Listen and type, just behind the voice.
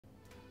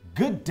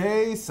Good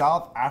day,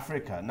 South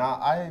Africa. Now,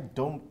 I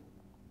don't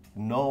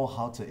know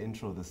how to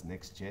intro this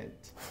next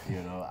gent.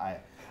 You know,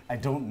 I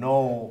don't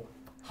know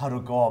how to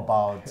go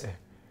about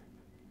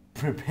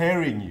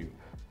preparing you.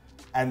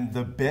 And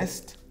the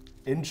best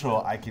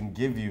intro I can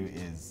give you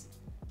is,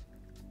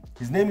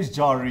 his name is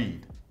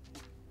Jareed.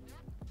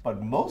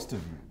 But most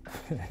of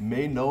you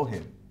may know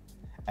him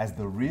as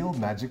the real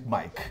Magic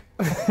Mike.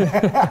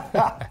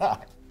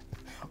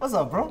 What's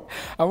up, bro?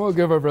 I'm all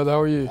good, my brother.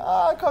 How are you?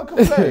 I can't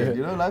complain.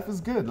 You know, life is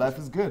good. Life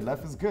is good.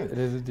 Life is good. It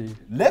is indeed.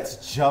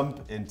 Let's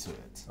jump into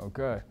it.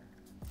 Okay.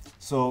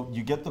 So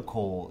you get the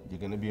call. You're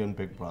gonna be on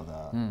Big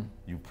Brother.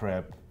 You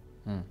prep.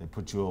 They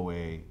put you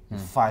away. You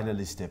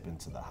finally step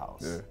into the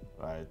house. Yeah.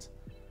 Right.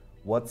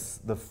 What's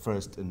the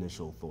first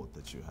initial thought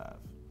that you have?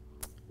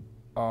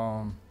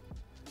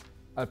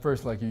 At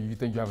first, like you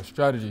think you have a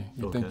strategy.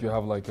 You Okay. think you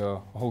have like a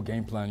whole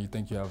game plan. You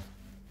think you have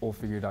all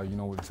figured out. You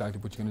know exactly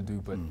what you're gonna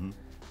do. But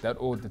that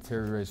all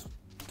deteriorates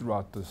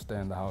throughout the stay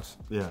in the house.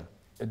 Yeah.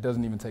 It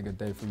doesn't even take a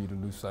day for you to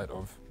lose sight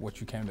of what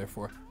you came there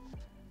for.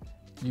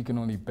 You can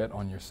only bet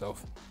on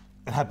yourself.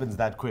 It happens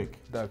that quick.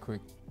 That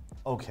quick.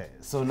 Okay,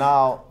 so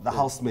now the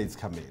housemates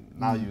come in.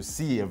 Now you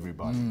see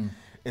everybody.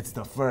 It's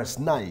the first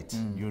night,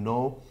 you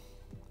know.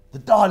 The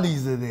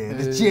dollies are there,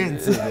 the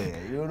gents are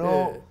there, you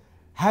know.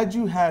 Had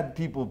you had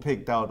people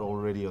picked out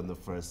already on the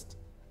first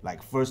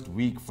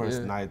week,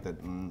 first night that,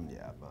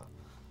 yeah, man,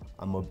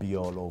 I'm gonna be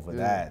all over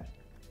that.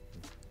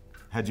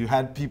 Had you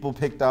had people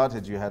picked out?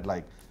 Had you had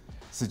like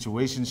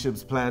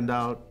situationships planned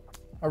out?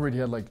 I already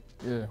had like,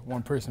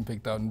 one person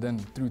picked out, and then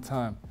through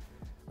time,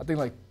 I think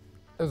like,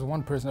 there's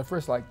one person, at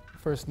first, like,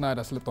 first night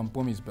I slept on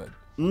Bumi's bed,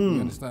 you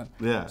understand?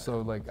 Yeah.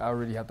 So like, I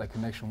already had that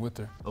connection with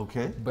her.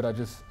 Okay. But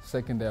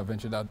second day I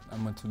ventured out, I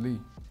went to Lee.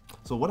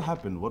 So what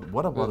happened?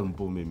 What about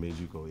Mbumi made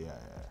you go, yeah,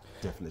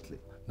 definitely?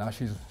 Now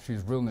she's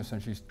realness,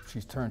 and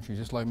she's turned, she's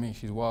just like me,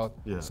 she's wild.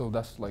 Yeah. So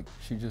that's like,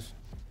 she just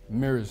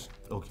mirrors,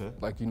 Okay.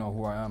 like, you know,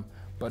 who I am.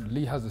 But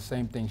Lee has the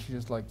same thing, she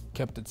just like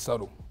kept it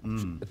subtle.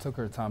 It took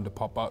her time to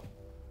pop out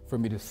for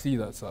me to see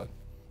that side.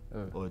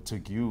 Or it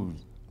took you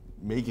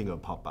making her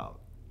pop out?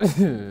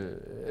 You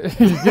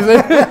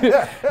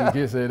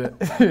can say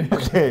that.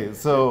 Okay,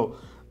 so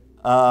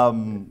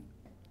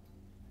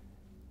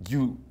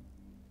you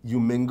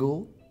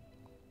mingle,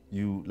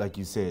 you, like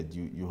you said,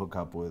 you hook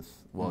up with,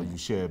 well, you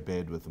share a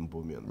bed with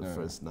Mbumi on the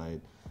first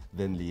night,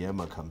 then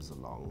Liema comes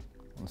along,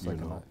 On the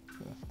second night.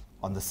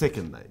 on the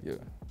second night. Yeah.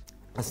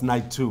 That's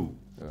night 2.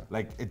 Yeah.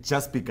 Like, it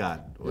just begun.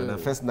 When the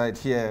first night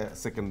here,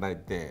 second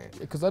night there.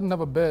 Because I didn't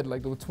have a bed,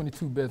 like there were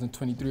 22 beds and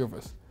 23 of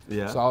us.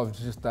 Yeah. So I was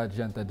just that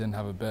gent that didn't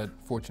have a bed,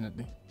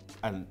 fortunately.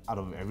 And out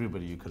of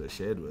everybody you could have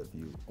shared with,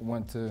 you.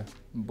 Went to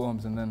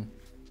Bums, and then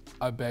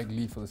I begged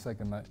Lee for the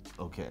second night.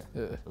 Okay.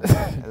 Yeah.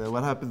 Okay. And then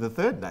what happened the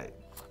third night?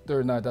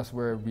 Third night, that's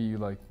where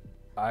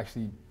I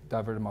actually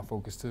diverted my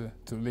focus to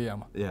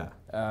Liam. Yeah.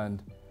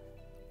 And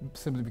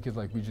simply because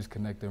like we just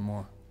connected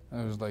more.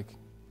 And it was like,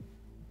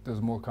 there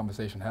was more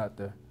conversation had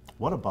there.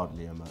 What about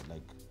Liema,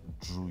 like,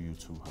 drew you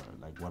to her?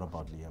 Like, what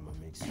about Liema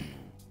makes you,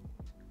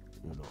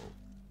 you know,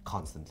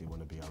 constantly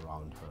want to be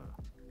around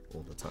her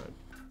all the time?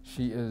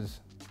 She's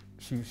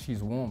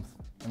warmth,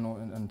 you know,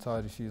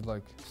 inside. She's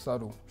like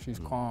subtle. She's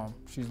calm.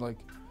 She's like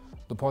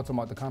the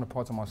kind of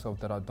parts of myself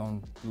that I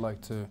don't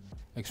like to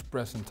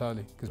express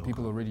entirely, because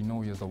people already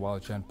know you as a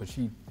wild gent. But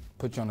she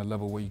puts you on a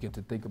level where you get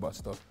to think about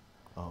stuff.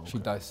 Oh, okay. She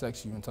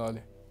dissects you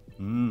entirely.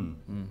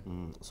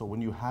 So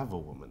when you have a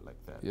woman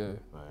like that, Yeah.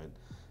 right,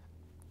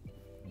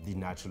 the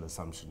natural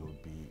assumption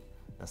would be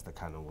that's the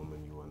kind of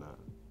woman you want to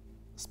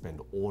spend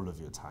all of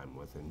your time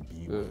with and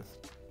be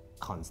with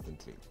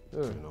constantly,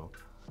 you know?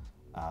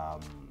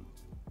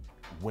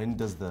 When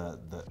does the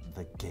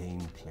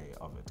gameplay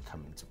of it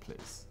come into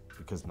place?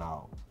 Because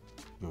now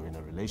you're in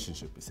a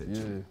relationship,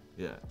 essentially.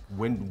 Yeah.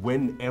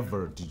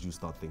 Whenever did you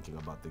start thinking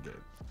about the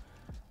game?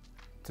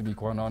 To be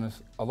quite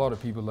honest, a lot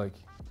of people, like,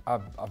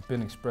 I've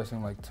been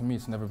expressing, like, to me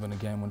it's never been a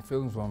game. When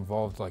feelings were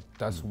involved, like,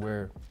 that's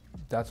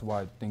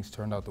why things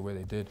turned out the way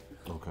they did.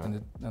 Okay.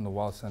 In the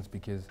wild sense,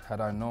 because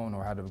had I known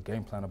or had a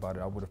game plan about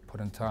it, I would have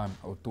put in time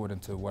or thought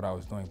into what I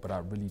was doing, but I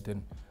really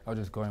didn't. I was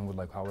just going with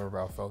like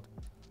however I felt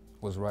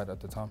was right at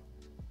the time.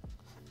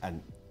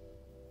 And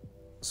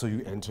so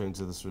you enter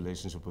into this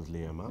relationship with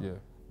Liema. Yeah.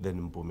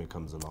 Then Mbumi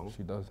comes along.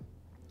 She does.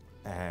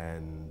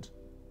 And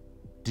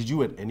did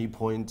you at any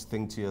point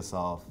think to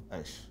yourself,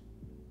 Ash,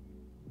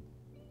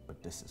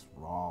 but this is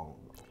wrong?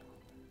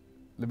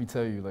 Let me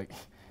tell you, like,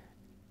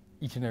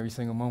 each and every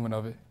single moment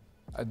of it,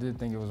 I did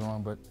think it was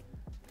wrong, but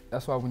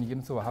that's why when you get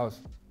into a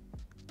house,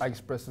 I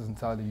express this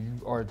entirely.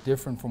 You are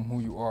different from who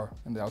you are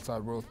in the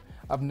outside world.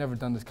 I've never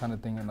done this kind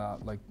of thing in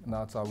the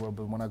outside world,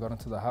 but when I got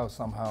into the house,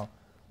 somehow.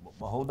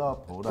 But hold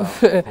up. What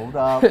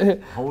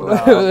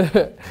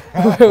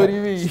do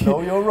you mean?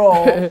 Slow your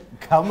roll.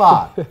 Come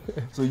on.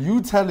 So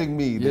you telling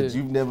me that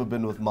you've never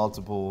been with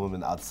multiple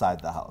women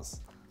outside the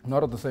house?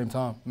 Not at the same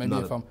time. Maybe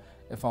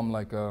if I'm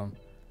like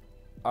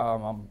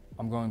I'm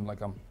going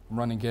like I'm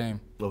running game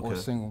or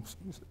single,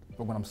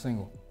 but when I'm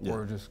single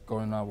or just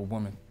going out with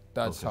women,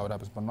 that's how it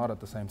happens. But not at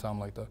the same time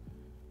like that.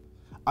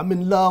 I'm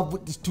in love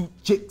with these two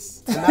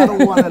chicks, and I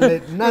don't want to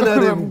let none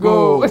of them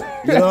go.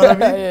 You know what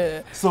I mean?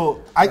 Yeah.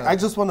 So I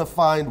just want to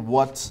find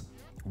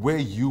where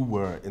you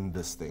were in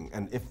this thing,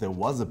 and if there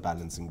was a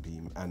balancing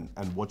beam, and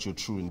what your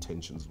true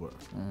intentions were.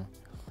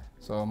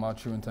 So my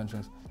true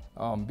intentions,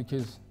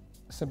 because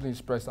simply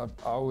expressed, I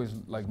always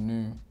like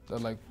knew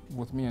that like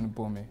with me and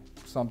Bome,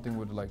 something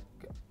would like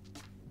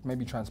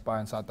maybe transpire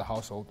inside the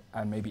household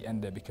and maybe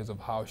end there because of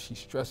how she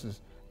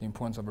stresses the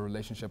importance of a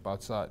relationship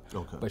outside.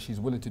 Okay. But she's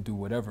willing to do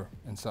whatever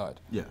inside.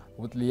 Yeah.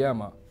 With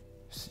Liama,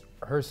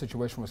 her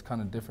situation was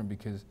kind of different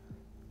because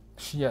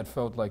she had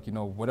felt like, you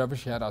know, whatever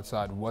she had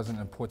outside wasn't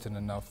important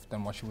enough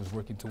than what she was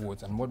working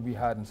towards. And what we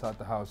had inside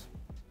the house,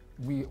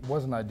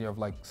 was an idea of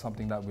like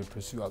something that we'd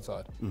pursue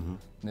outside.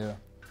 Yeah.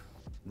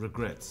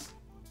 Regrets?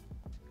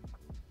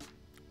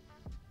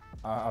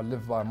 I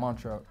live by a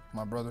mantra,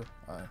 my brother.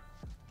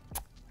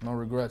 No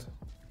regrets.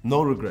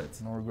 No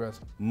regrets? No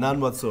regrets.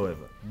 None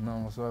whatsoever?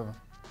 None whatsoever.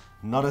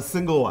 Not a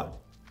single one?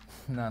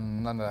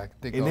 None that I can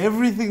think in of.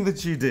 everything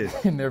that you did?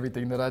 In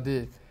everything that I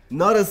did.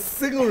 Not a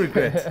single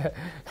regret?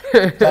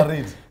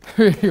 Jareed.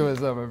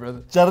 What's up, my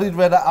brother? Jareed,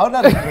 whether I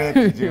don't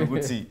regret you,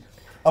 Gucci.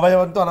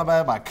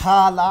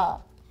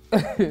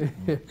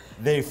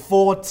 They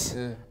fought,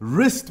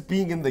 risked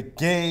being in the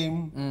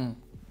game.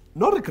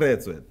 No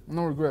regrets, man.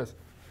 No regrets.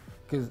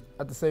 Because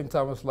at the same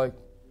time, it's like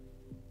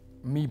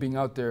me being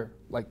out there,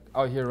 like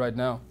out here right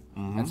now,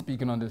 and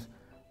speaking on this,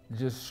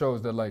 just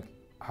shows that like,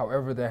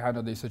 however they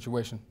handled their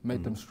situation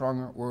made them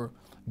stronger or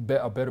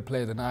a better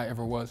player than I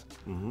ever was.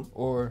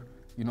 Or,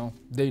 you know,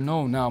 they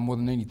know now more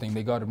than anything,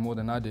 they got it more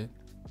than I did.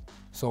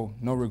 So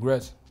no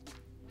regrets,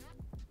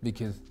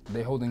 because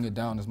they holding it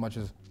down as much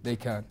as they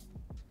can.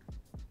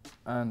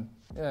 And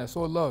yeah, it's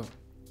all love.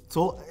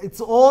 So it's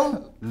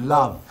all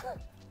love.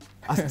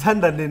 As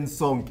Tandanin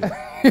song,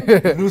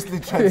 loosely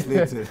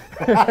translated.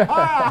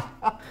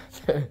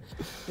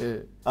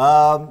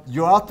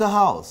 You're out the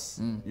house,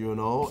 you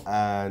know,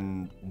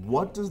 and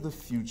what does the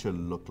future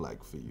look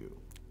like for you?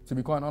 To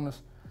be quite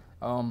honest,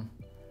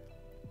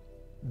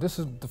 this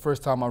is the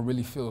first time I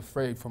really feel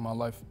afraid for my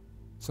life.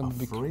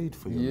 Afraid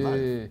for your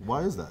life?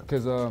 Why is that?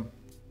 Because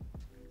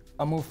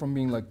I moved from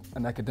being like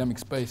an academic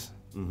space,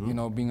 you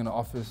know, being in an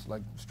office,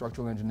 like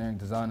structural engineering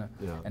designer,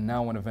 and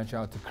now I want to venture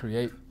out to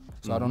create.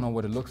 So I don't know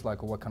what it looks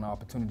like or what kind of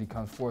opportunity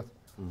comes forth.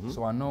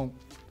 So I know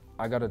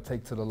I got to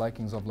take to the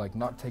likings of like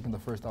not taking the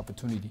first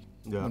opportunity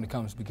when it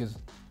comes, because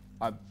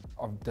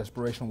of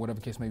desperation,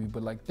 whatever case may be,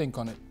 but like think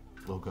on it,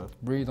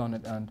 breathe on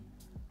it, and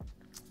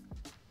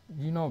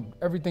you know,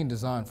 everything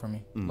designed for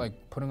me,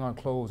 like putting on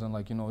clothes and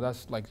like, you know,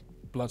 that's like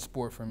blood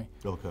sport for me.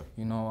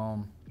 You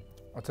know,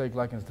 I'll take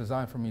likings,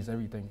 design for me is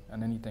everything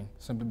and anything,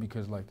 simply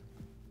because like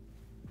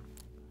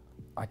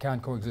I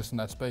can't coexist in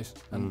that space.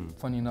 And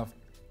funny enough,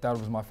 that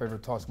was my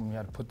favorite task when we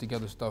had to put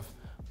together stuff,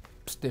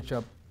 stitch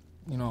up,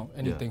 you know,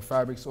 anything,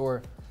 fabrics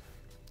or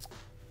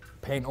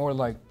paint or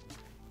like,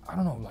 I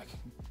don't know, like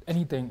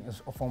anything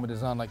is a form of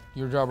design. Like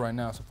your job right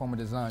now is a form of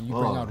design. You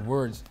bring out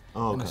words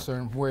in a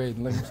certain way.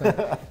 Like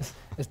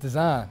it's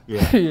design.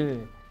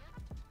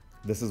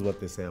 This is what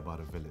they say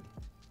about a villain.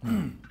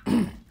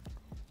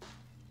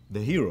 The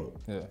hero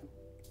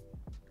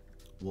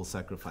will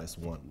sacrifice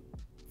one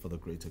for the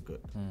greater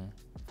good.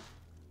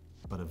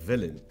 But a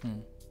villain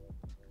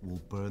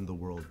will burn the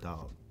world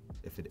down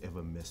if it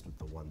ever messed with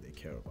the one they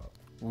care about.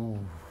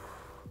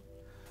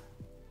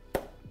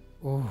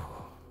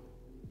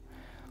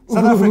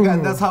 South Africa,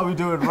 and that's how we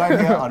do it right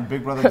here on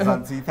Big Brother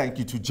Mzansi. Thank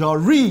you to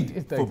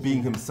Jareed for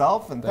being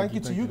himself, and thank you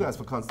to you guys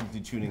for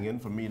constantly tuning in.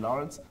 From me,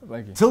 Lawrence.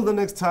 Till the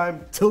next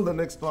time, till the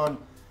next one,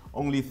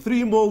 only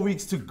 3 more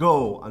weeks to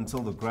go until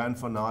the grand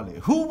finale.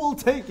 Who will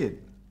take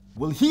it?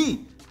 Will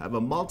he have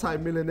a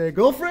multi-millionaire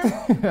girlfriend?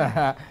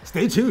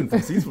 Stay tuned for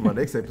scenes from our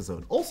next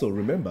episode. Also,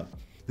 remember,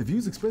 the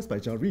views expressed by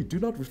Jareed do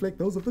not reflect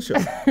those of the show.